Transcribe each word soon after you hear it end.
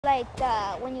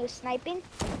Like when you're sniping?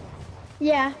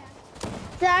 Yeah.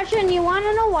 Sasha, you want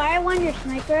to know why I want your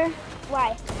sniper?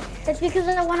 Why? It's because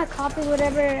I want to copy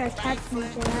whatever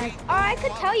attachments it has. Oh, I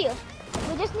could tell you.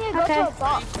 We just need to go to a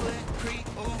vault.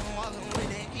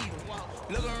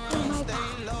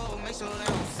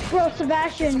 Bro,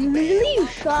 Sebastian, literally you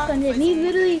shotgunned him. He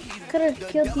literally could have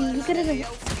killed you. He could have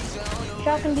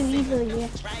shotgunned you easily, yeah.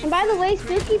 And by the way,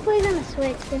 Spooky plays on the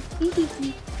Switch. So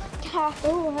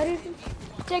oh, how did you...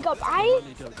 Jacob, I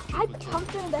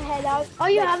pumped him the head out. Oh,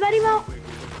 you have that emote?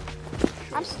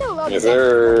 I'm still loading. Yes,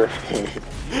 sir.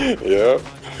 Yep.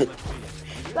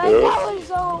 Like, yep. that was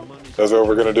so... That's what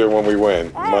we're gonna do when we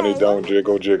win. Hey. Money don't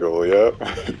jiggle jiggle, yep.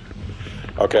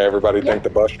 Okay, everybody thank the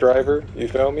bus driver, you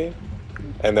feel me?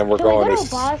 And then we're going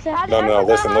to... No,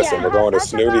 listen, we're going to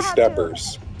Snooty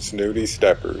Steppers. Snooty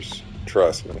Steppers.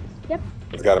 Trust me. Yep.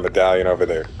 He's got a medallion over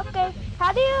there. Okay,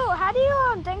 how do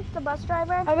you thank the bus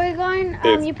driver? Are we going,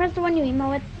 you press the one you emo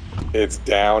with? It's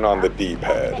down on the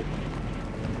D-pad.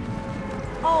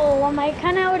 Oh, I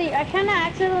kind of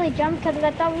accidentally jumped because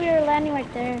I thought we were landing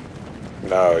right there.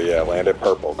 No, yeah, land at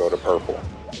purple. Go to purple.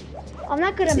 I'm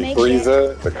not gonna See make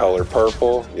Frieza, it. the color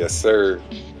purple? Yes, sir.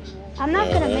 I'm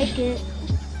not gonna make it.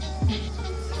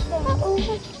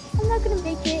 I'm not gonna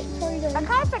make it. Sorry, guys. I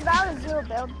kind of forgot it was zero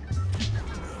build.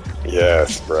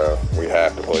 Yes, bro. We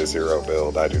have to play zero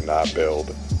build. I do not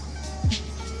build.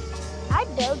 I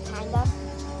build, kinda.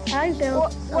 I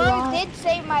built well, it did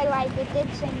save my life. It did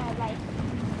save my life.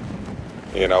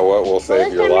 You know what? We'll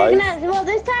save your life.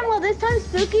 This time,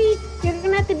 Spooky, you're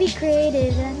gonna have to be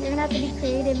creative. You're gonna have to be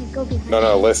creative and go behind.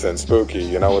 No, listen, Spooky.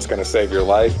 You know what's gonna save your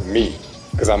life? Me.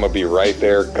 Cause I'm gonna be right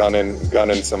there gunning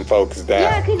some folks down.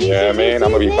 Yeah, you know what I mean?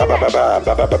 I'm gonna be ba ba ba ba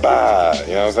ba ba ba ba.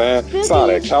 You know what I'm saying? Spooky,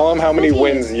 Sonic, tell them how many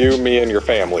wins you, me, and your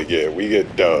family get. We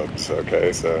get dubs,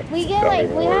 okay? So we get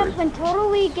in total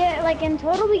we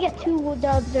get 2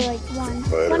 dubs or like one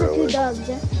or 2 dubs.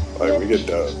 Like we get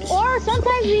dubs. Or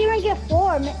sometimes we even get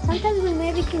 4. Sometimes we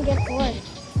maybe can get 4.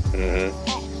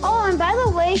 Oh, and by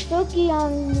the way, Spooky,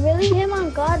 really him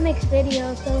on God makes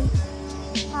videos,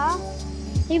 so. Huh?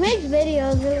 He makes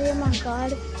videos, really him on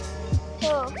God.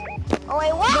 Oh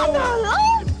wait, what?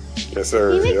 Yes,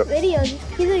 sir. He makes videos.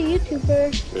 He's a YouTuber.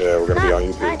 Yeah, we're gonna be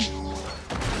on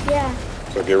YouTube. Yeah.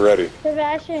 So get ready.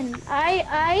 Sebastian,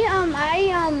 I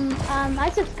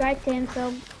subscribe to him,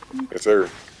 so. Yes, sir.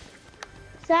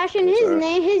 Sebastian, his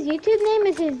YouTube name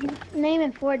is his name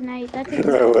in Fortnite. That's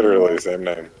literally the same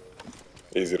name.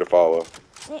 Easy to follow.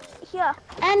 Yeah.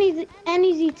 And he's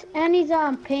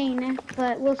Payne,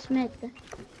 but Will Smith.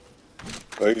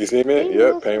 Like, you see me?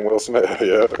 Yep, Payne Will Smith.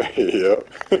 Yep, yep.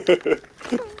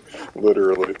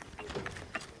 Literally.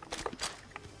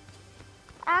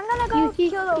 I'm gonna go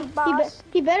kill those boss.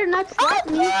 He better not slap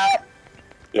me.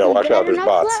 Yeah, watch out, there's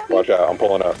bots. Watch out, I'm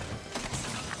pulling up.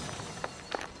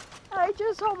 I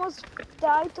just almost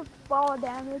died to fall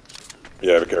damage.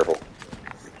 Yeah, be careful.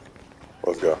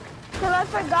 Let's go. Cause I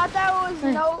forgot that was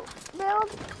no build,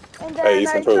 and then Hey,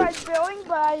 I tried building,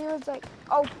 but I was like,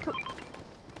 oh.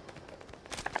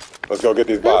 Let's go get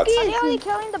these bots. Are they already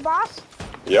killing the boss?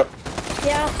 Yep.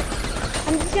 Yeah.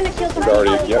 I'm just gonna kill some.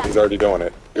 He's already doing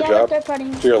it. Good job.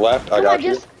 To your left, I got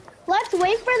you. Let's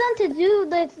wait for them to do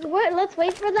this. Let's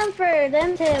wait for them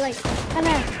to like kind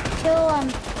of kill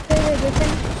further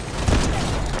distance.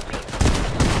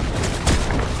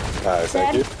 Nice,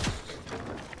 thank you.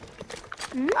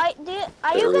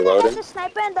 Are you gonna get the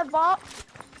sniper in the vault?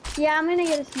 Yeah, I'm gonna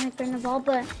get a sniper in the vault,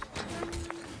 but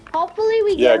hopefully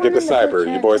we get the sniper.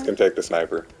 You boys can take the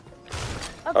sniper.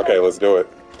 Okay, let's do it.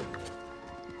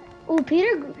 Oh,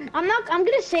 Peter, I'm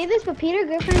gonna say this, but Peter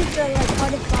Griffin's the like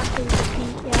hardest boss to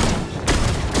defeat.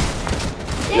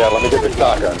 Yeah, let me get the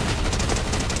shotgun.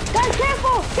 Guys,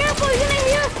 careful, you're gonna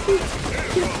hear.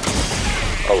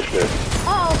 Oh shit.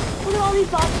 Uh-oh, look at all these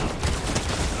bots.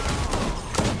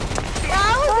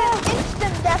 That was an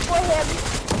instant death for him.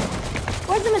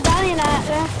 Where's the medallion at?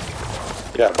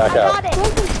 Yeah, back out. I got it.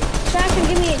 Shotgun,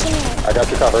 give me it. I got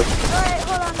you covered. Alright,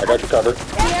 hold on. I got you covered.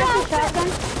 Here's the shotgun.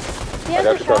 I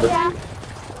got you covered.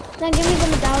 Then give me the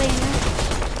medallion.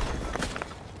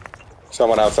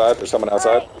 Someone outside? There's someone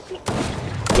outside?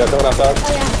 Yeah, someone outside?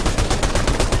 Oh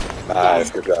yeah. Nice,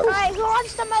 good job. Alright, who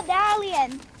wants the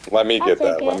medallion? Let me get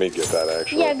that. Let me get that,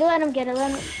 actually. Yeah, let him get it.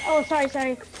 Oh, sorry.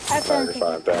 Fine,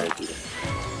 thank you.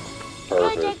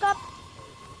 Perfect. Hi, Jacob.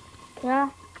 Yeah,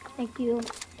 thank you.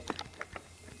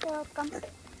 You're welcome.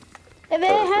 If it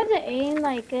has an aim,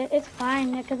 like, it's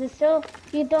fine, because it's still,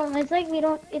 we barely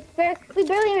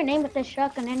even aim with the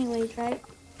shotgun anyways, right?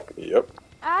 Yep.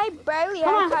 I barely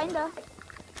am, kinda.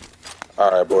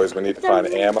 Alright, boys, we need to find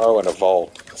ammo and a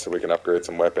vault so we can upgrade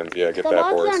some weapons. Yeah, get that, boys. The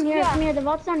vault's down here. Yeah. Come here, the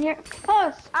vault's down here.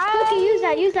 Oh, Spooky, use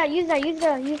that. Yeah,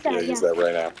 use that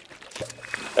right now.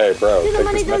 Hey, bro, dude, the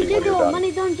take money this don't money when you're jiggle, done.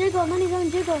 money don't jiggle, money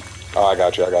don't jiggle. Oh, I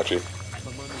got you.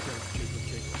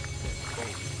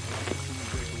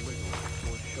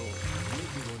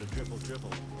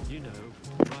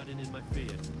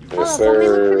 Yes,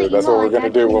 sir. That's what we're gonna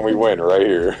do when we win, right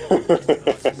here.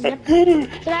 Yep.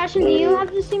 Sebastian, do you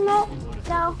have this emote?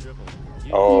 No.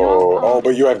 Oh,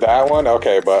 but you have that one?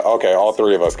 Okay, all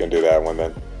three of us can do that one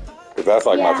then. Because that's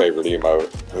like my favorite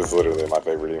emote. This is literally my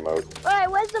favorite emote. Alright,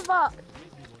 where's the vault?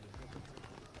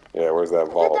 Yeah, where's that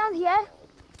vault? Is it down here?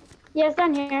 Yeah, it's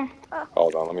down here. Oh.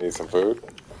 Hold on, let me eat some food.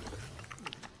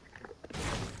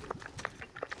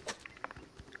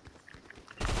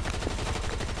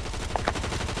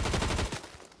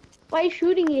 Why are you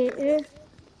shooting it?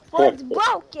 Well, it's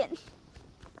broken.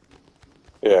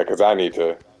 Yeah, because I need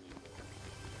to...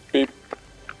 Beep.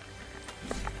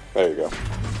 There you go.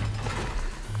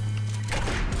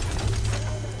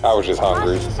 I was just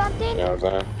hungry. You know what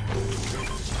I'm saying?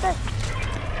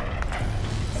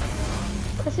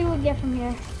 Let's see what we get from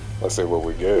here. Let's see what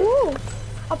we get. Ooh,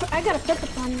 I got a purple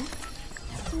one.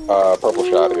 Purple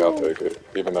shotty, I'll take it.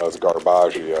 Even though it's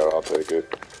garbaggio, I'll take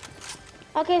it.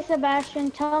 Okay, Sebastian,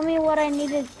 tell me what I need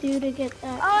to do to get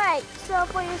that. Alright, so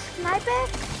for your sniper,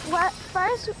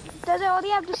 first, does it already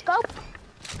have the scope?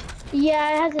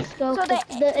 Yeah, it has a scope. So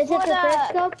is it the third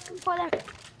scope?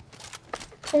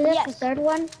 Is it the third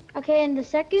one? Okay, and the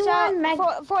second one?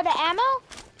 For the ammo,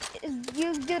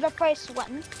 you do the first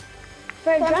one.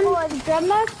 For drum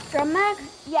mag?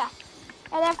 Yeah.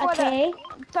 And then for the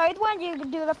third one, you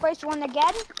do the first one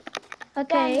again.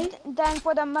 Okay. Then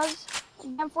for the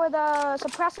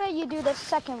suppressor, you do the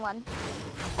second one.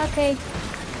 Okay.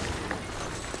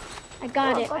 I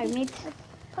got it.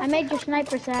 I made your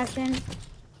sniper session.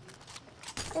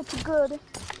 It's good.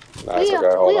 Nice,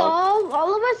 okay,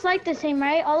 all of us like the same,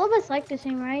 right? All of us like the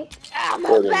same, right?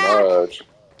 Pretty much.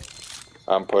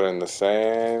 I'm putting the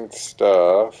same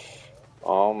stuff,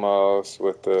 almost,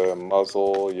 with the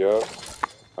muzzle, yup.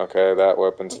 Okay, that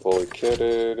weapon's fully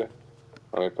kitted.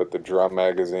 Let me put the drum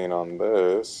magazine on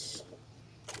this.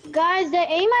 Guys, the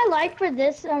aim I like for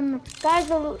this, the aim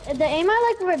I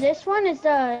like for this one is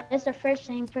the first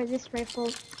aim for this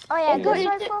rifle. Oh yeah, this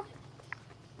rifle?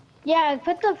 Yeah,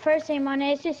 put the first aim on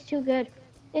it. It's just too good.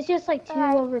 It's just like too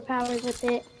overpowered with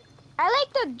it. I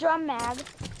like the drum mag.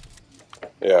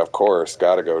 Yeah, of course.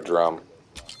 Gotta go drum.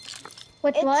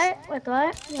 With what? The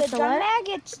drum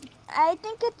mag, I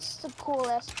think it's the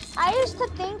coolest. I used to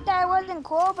think that it wasn't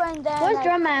cool, but then... What's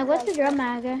drum mag? What's the drum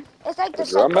mag? It's like the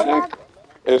drum mag?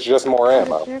 It's just more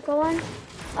ammo. The circle one?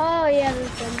 Oh, yeah, the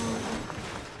drum mag.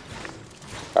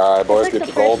 Alright, boys, get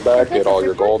your gold back. Get all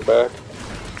your gold back.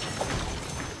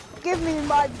 Give me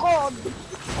my gold.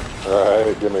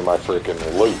 Alright, give me my freaking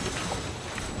loot.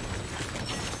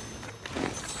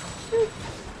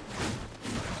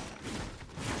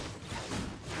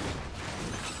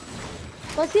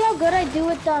 Let's see how good I do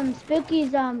with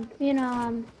Spooky's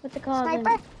what's it called?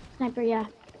 Sniper? Sniper, yeah.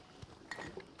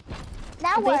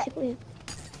 Now what? Basically.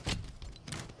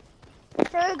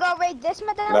 Should we go raid this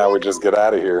medallion? Now we just get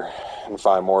out of here and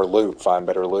find more loot, find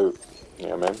better loot. You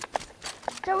know what I mean?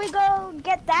 Shall we go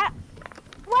get that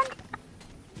one?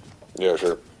 Yeah,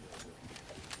 sure.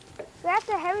 We have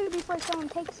to hurry before someone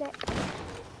takes it.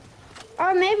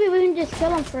 Or maybe we can just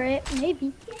kill him for it.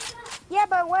 Maybe. Yeah,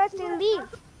 but what if they leave?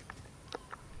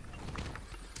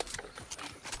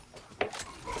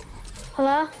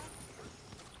 Hello?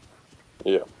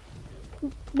 Yeah.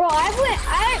 Bro,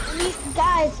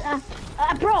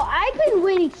 bro, I've been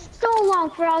waiting so long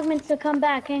for Augments to come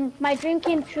back, and my dream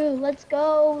came true. Let's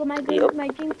go. My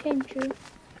dream came true.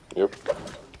 Yep.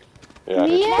 Yeah,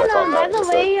 me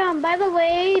and by the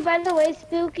way,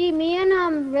 Spooky, me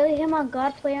and really him on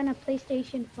God play on a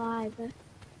PlayStation 5.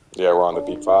 Yeah, we're on the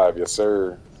P5, yes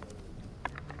sir.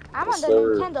 I'm on the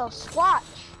Nintendo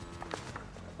Switch.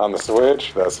 On the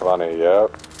Switch? That's funny,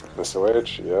 yep. The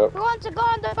Switch, yep. Who wants to go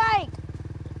on the bike?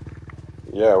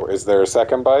 Yeah, is there a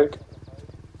second bike?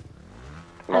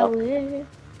 No.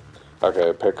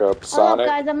 Okay, pick up Sonic. Oh,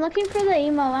 guys, I'm looking for the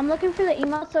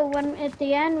emo. So when at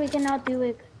the end we can all do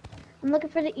it. I'm looking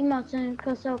for the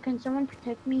emotes, so can someone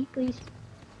protect me, please?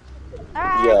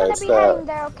 Alright, yeah, I'm gonna be heading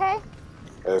there, okay?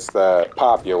 It's that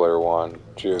popular one.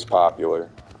 Choose popular.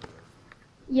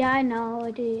 Yeah, I know.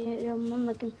 I'm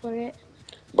looking for it.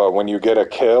 But when you get a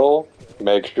kill,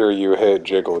 make sure you hit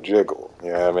jiggle jiggle.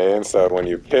 You know what I mean? So when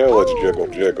you kill, it's jiggle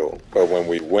jiggle. But when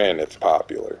we win, it's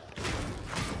popular.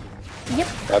 Yep.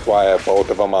 That's why I have both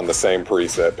of them on the same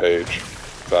preset page.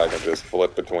 so I can just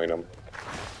flip between them.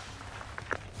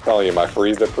 I'm telling you, my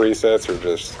Frieza presets are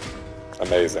just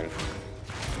amazing.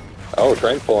 Oh,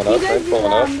 train's pulling up, train's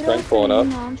pulling up, train's pulling up.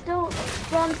 I'm still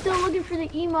looking for the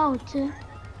emote.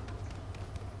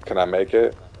 Can I make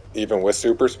it? Even with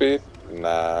super speed?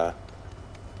 Nah.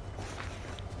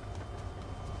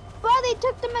 Bro, they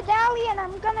took the medallion.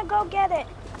 I'm gonna go get it.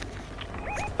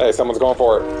 Hey, someone's going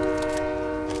for it.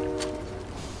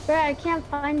 Bro, I can't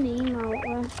find the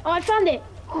emote. Oh, I found it.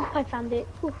 I found it.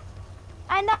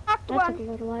 I knocked one. That took a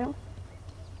little while.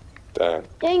 Dang.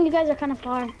 Dang, you guys are kind of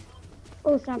far.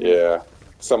 Oh, it's not good. Yeah,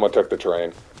 someone took the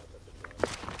train.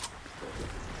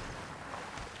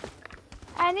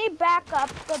 I need backup.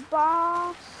 The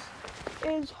boss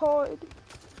is hard.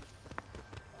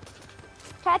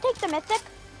 Can I take the mythic?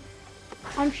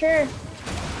 I'm sure.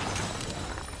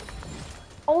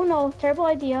 Oh no, terrible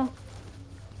idea.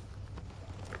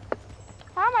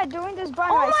 How am I doing this by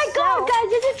myself? Oh my god, guys,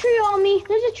 there's a trio on me.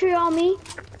 There's a trio on me.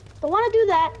 Don't want to do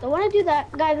that. Don't want to do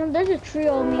that. Guys, there's a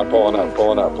trio on me. I'm pulling up,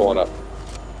 pulling up, pulling up.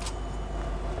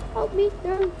 Help me.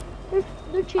 They're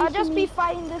chasing me. I'll just be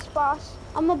fighting this boss.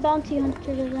 I'm a bounty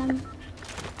hunter to them.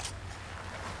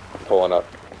 Pulling up.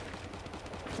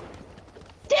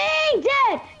 Dang,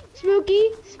 dead!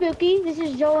 Spooky. This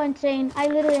is Joe Insane. I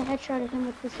literally headshotted him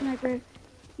with the sniper.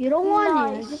 You don't want it.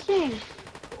 I'm just saying.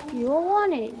 You don't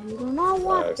want it. You do not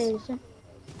want this.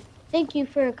 Thank you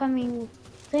for coming.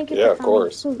 Thank you for coming. Yeah, of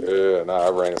course. Yeah, nah, I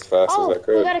ran as fast as I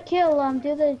could. We gotta kill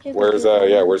do the jiggle. Where's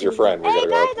where's your friend? Hey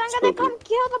guys, I'm gonna come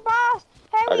kill the boss.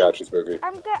 Hey, I got you, Spooky.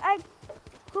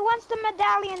 Who wants the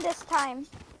medallion this time?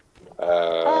 I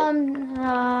don't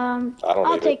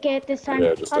I'll take it this time.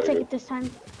 Yeah, just I'll take it this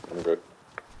time. I'm good.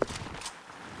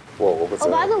 Whoa, what's that?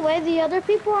 Oh, by the way, the other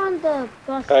people on the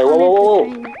bus. Hey, whoa.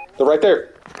 They're right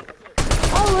there.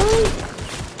 Oh, really?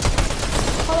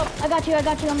 Hold up, I got you. I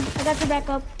got your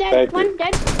backup. Dead. Thank One you.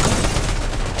 dead.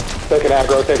 Taking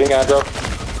aggro.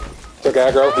 Took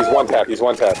aggro. He's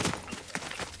one tap.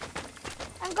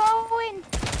 I'm going.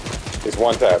 He's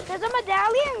one tap. Does a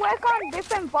medallion work on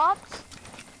different bots?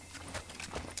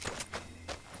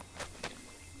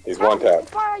 He's one tap.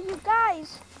 How far are you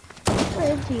guys?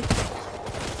 Where is he?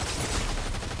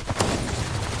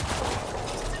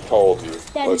 Told you.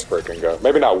 Dead. Let's freaking go.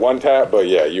 Maybe not one tap, but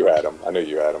yeah, you had him. I knew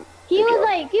you had him. He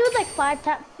was like 5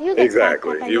 tap. He was like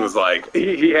exactly. 5 tap, he was like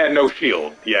he had no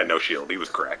shield. He was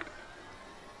correct.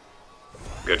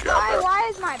 Good job. Why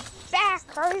is my back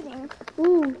hurting?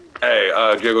 Ooh. Hey,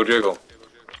 jiggle.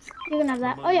 You can have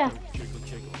that. Oh yeah.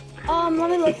 Let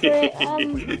me look for it.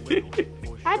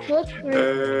 I have to look for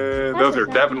it. Those are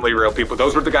definitely real people.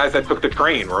 Those were the guys that took the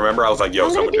train. Remember, I was like, yo,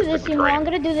 someone just took the train. I'm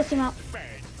gonna do this emote.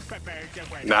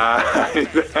 Nice.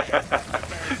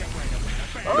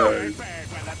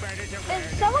 Is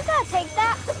someone gonna take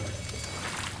that?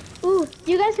 Ooh,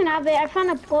 you guys can have it. I found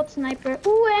a bolt sniper.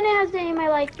 Ooh, and it has the aim. I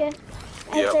like it.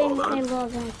 I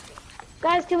love it.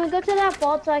 Guys, can we go to that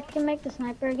vault so I can make the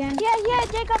sniper again? Yeah,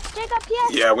 Jacob,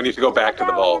 yes. Yeah, we need to go back to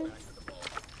the vault.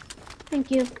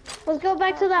 Thank you. Let's go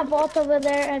back to that vault over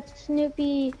there at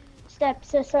Snoopy Steps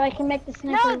so I can make the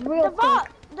sniper real quick.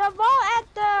 The vault at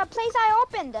the place I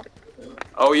opened.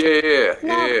 Oh yeah.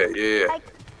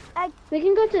 We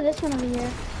can go to this one over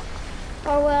here.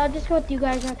 Or well, I'll just go with you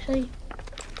guys actually.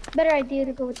 Better idea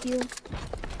to go with you.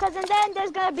 Cause and then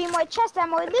there's gonna be more chests and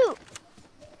more loot.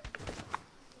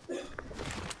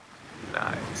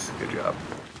 Nice, good job.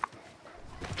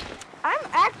 I'm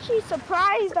actually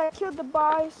surprised I killed the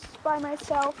boss by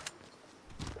myself.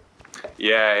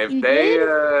 Yeah, if you they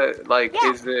did?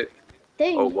 is it?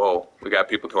 Dang. Oh whoa, we got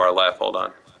people to our left. Hold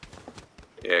on.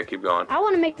 Yeah, keep going. I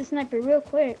want to make the sniper real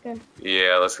quick.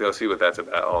 Yeah, let's go see what that's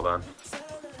about. Hold on.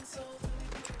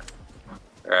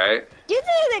 All right. This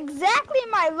is exactly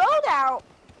my loadout.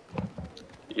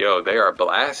 Yo, they are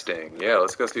blasting. Yeah,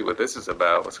 let's go see what this is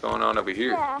about. What's going on over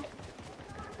here? Yeah.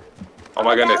 Oh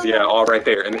my goodness, yeah, all right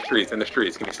there, in the streets.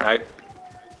 Can you snipe?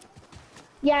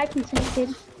 Yeah, I can snipe it.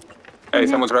 Hey,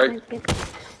 someone's right.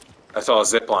 I saw a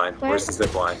zip line. Where? Where's the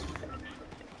zip line?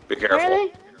 Be careful. Where are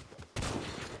they?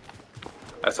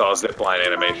 I saw a zip line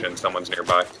animation. Someone's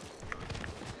nearby.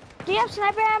 Do you have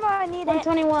sniper ammo? I need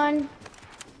 121.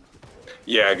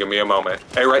 Yeah, give me a moment.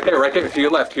 Hey, right there, to your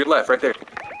left, right there.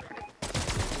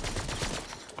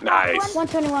 Nice.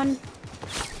 121.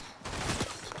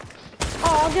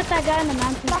 Oh, I'll get that guy in the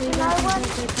mountain so you guys can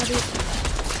take it.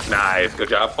 Nice, good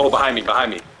job. Oh, behind me.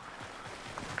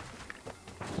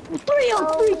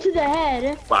 303 to the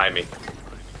head. Behind me.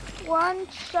 One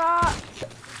shot.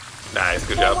 Nice,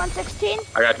 good job. 116.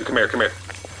 I got you. Come here.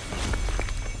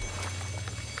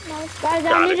 Nice. Guys,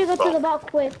 I need to go to the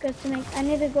vault quick. I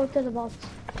need to go to the vault.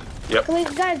 Yep.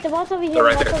 Wait, guys, the vault's over here. They're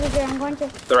right the vault's there. over here. I'm going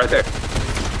to. They're right there.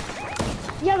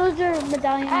 Yeah, those are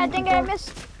medallions. I think I missed.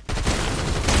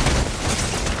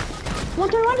 One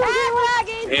turn.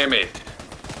 Damn it.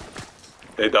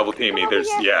 They double team me. There's,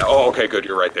 yeah. Oh, okay, good.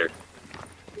 You're right there.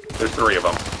 There's 3 of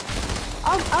them.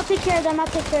 I'll take care of them. I'll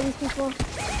take care of these people.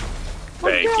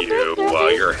 Thank you.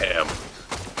 Well, you're him.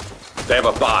 They have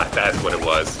a bot. That's what it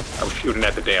was. I was shooting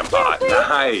at the damn bot.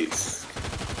 Nice.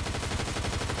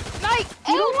 Nice.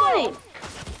 You don't want it.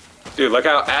 Dude, look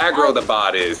how aggro the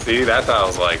bot is. See, that's how I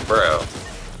was like, bro.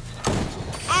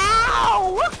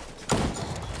 Ow!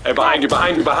 Hey, behind you,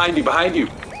 behind you, behind you, behind you.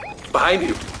 Behind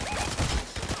you.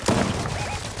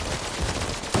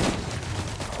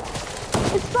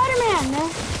 It's Spider-Man, man.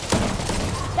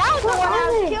 That was the one I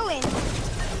was killing.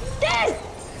 Dead!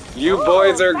 You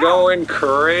boys are going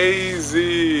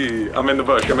crazy. I'm in the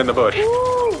bush. I'm in the bush.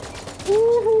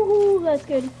 Ooh, that's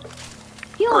good.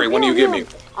 Hurry, when do you give me?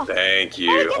 Oh. Thank you.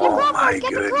 Hey, Oh my get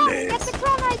goodness. the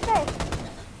crown right there.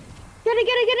 Get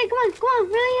it. Come on.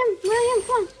 Really him.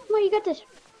 Come on, you got this.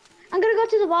 I'm gonna go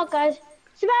to the vault, guys.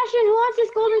 Sebastian, who wants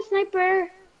this golden sniper?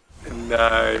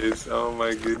 Nice. Oh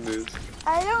my goodness.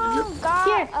 I don't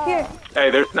got. Here. Hey,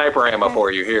 there's sniper ammo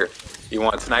for you. Here. You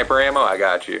want sniper ammo? I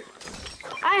got you.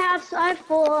 I have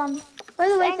full. By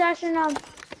the way, Sebastian,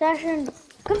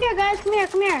 come here, guys. Come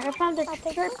here. I found the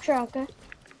church truck.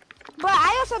 But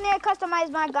I also need to customize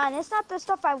my gun. It's not the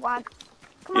stuff I want.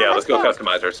 Come on, Yeah, let's go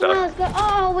customize our stuff. Come on, let's go.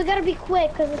 Oh, we gotta be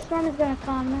quick because the storm is gonna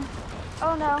come.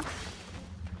 Oh no.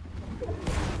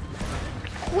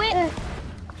 Quick.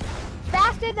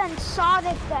 Faster than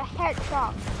Sonic the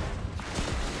Hedgehog.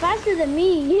 Faster than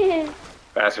me, yeah.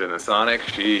 Faster than Sonic?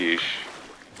 Sheesh.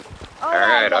 Oh,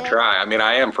 Alright, I'll try. I mean,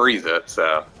 I am Frieza,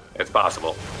 so it's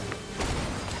possible.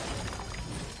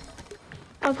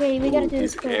 Okay, we gotta do Piece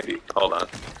this of quick. candy. Hold on.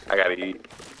 I gotta eat.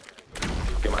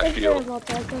 Get my shield.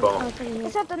 Boom.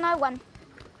 It's at the night one.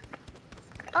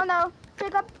 Oh no.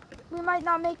 Pick up. We might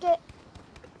not make it.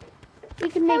 We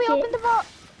can make we it. opened the vault.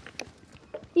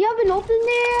 You haven't opened it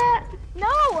yet?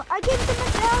 No, I gave the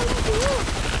medallion to you.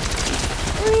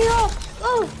 Hurry up.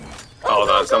 Oh. Hold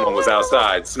on, someone was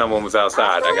outside. Someone was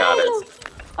outside. I got it.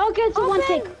 Okay, it's a one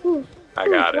take. Ooh. I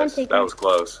got it. That was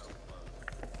close.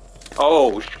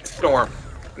 Oh, storm.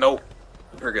 Nope.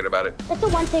 Forget about it. It's a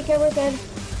one taker. We're good.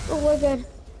 Oh, we're good.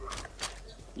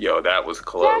 Yo, that was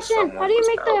close. Sebastian, how do you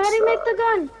make the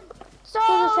gun? So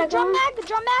drum mag.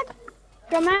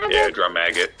 Yeah, drum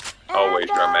maggot. Always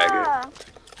drum maggot.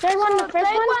 Third one, the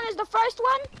first one? one is the first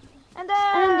one, and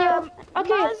then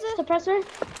okay, suppressor.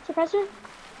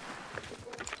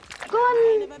 Go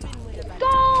on.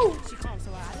 Go!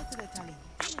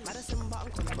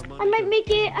 I might make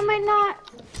it. I might not.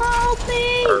 Help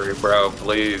me! Hurry, bro.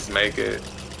 Please make it.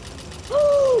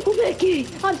 Oh, Becky!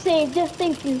 I'm saved. Just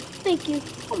thank you.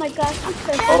 Oh my gosh, I'm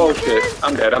so sad. Oh shit!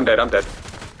 I'm dead.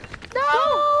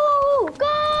 No!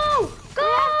 Go! We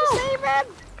have to save him.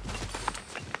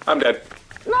 I'm dead.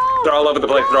 No! They're all over the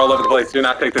place. No! Do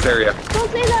not take this area. Don't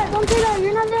say that.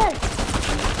 You're not dead.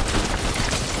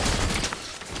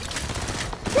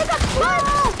 Pick up! No!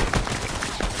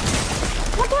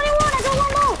 121. I got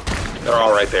one more. They're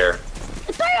all right there.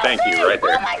 Thank you. Right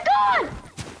there. Oh my god!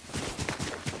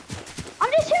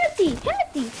 I'm just Timothy.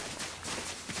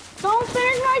 Don't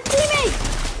finish my teammate.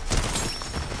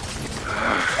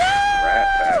 Rat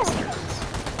bastards.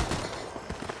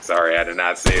 Sorry, I did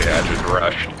not see it. I just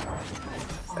rushed.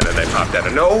 And then they popped out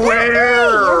of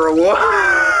nowhere! What?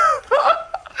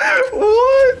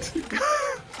 What?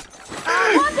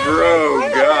 Bro,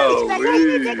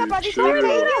 golly.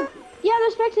 Chill. Yeah,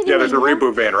 there's spectators. Yeah, there's a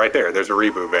reboot van right there. There's a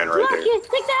reboot van right there. Take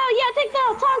that out. Take that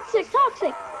out. Toxic.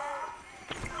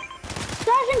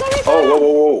 Sebastian, go reset. Oh,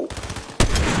 whoa.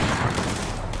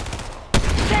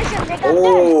 Sebastian,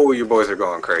 Oh, you boys are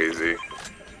going crazy.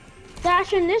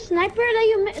 Sebastian, this sniper that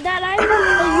you made?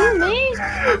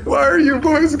 Why are you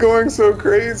boys going so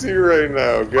crazy right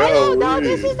now? Golly. I don't know.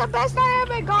 This is the best I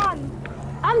ever gone.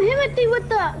 I'm Timothy with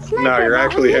the sniper. No, you're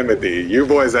actually Timothy. You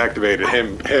boys activated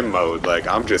him mode. Like,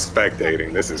 I'm just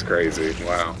spectating. This is crazy.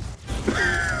 Wow.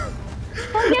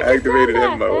 Activated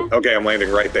him mode. Okay, I'm landing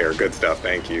right there. Good stuff.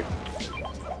 Thank you.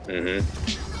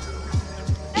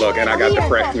 Look, and I got the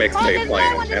fresh mixtape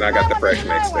playing. And I got the fresh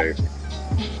mixtape.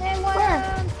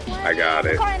 I got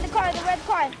it. The car, the red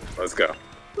car. Let's go.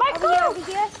 My car! Over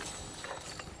here.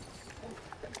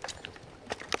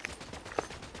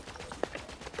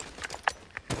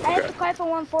 I have the car for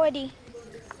 140.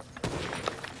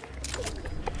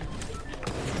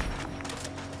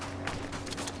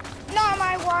 No,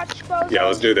 my watch goes. Yeah,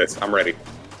 let's do this. I'm ready.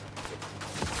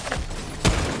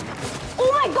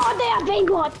 Oh my god, they have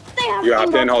Vanguard! they have You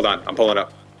hopped in? emotes. Hold on. I'm pulling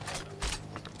up.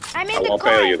 I'm in I the won't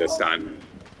car. fail you this time.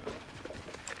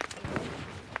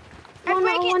 I'm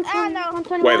breaking. Oh no.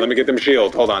 121. Wait, let me get them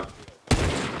shield. Hold on.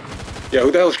 Yeah,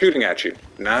 who the hell's shooting at you?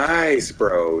 Nice,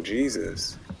 bro.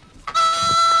 Jesus. Back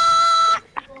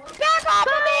off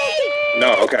of me!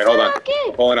 No, okay, hold on.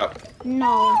 Pulling up.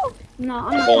 No, I'm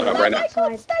not Pulling up right now.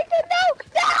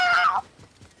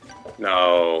 No!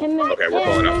 No. Okay, we're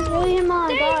pulling up. William, oh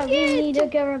my God, we need to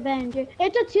get revenge. It's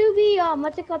a 2v,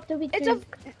 what's it called, 2v3?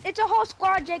 It's a whole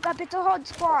squad, Jacob. It's a whole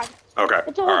squad. Okay,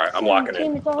 It's a whole alright, I'm locking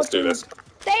team. in. It's a whole Let's do team. this.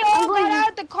 They all got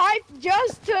out the car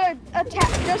just to attack,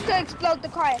 just to explode the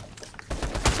car.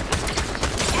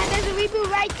 And there's a reboot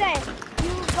right there.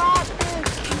 You got this.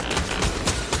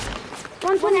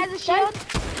 One has a shield.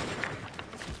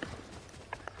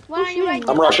 One on you right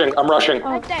there. I'm rushing.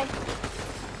 Right there.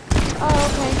 Oh,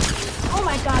 okay. Oh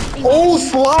my God. Oh,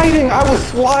 sliding! I was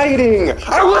sliding!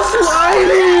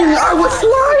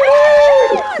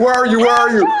 Where are you?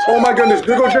 Oh my goodness,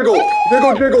 jiggle!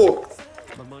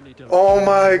 Oh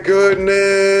my goodness!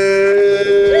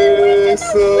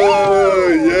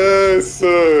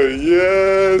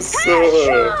 Yes!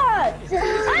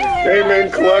 Came in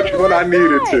clutch when I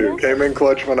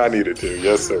needed to.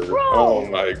 Yes, sir. Oh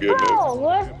my goodness. Bro,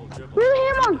 really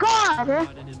him on God.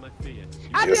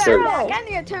 Yes, sir. I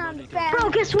need to turn on the fan. Bro,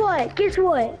 guess what?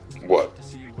 What?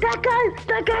 That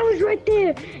guy was right there.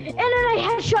 And then I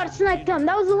headshot sniped him.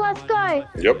 That was the last guy.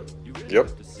 Yep.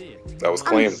 That was I'm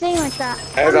clean. insane like that.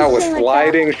 As I was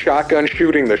sliding, shotgun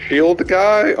shooting the shield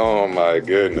guy. Oh my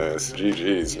goodness.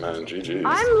 GG's, man. GG's.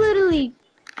 I'm literally...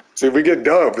 See, we get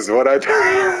dubs. We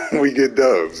get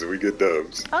dubs.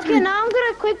 Okay, now I'm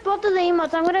gonna quit both of the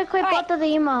emotes.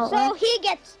 So he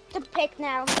gets to pick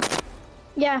now.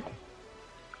 Yeah.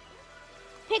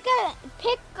 Pick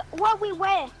what we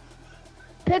wear.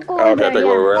 Pick what Okay, we pick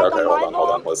what we wear. Like Okay, a hold on.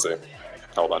 Bible? Let's see.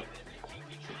 Hold on.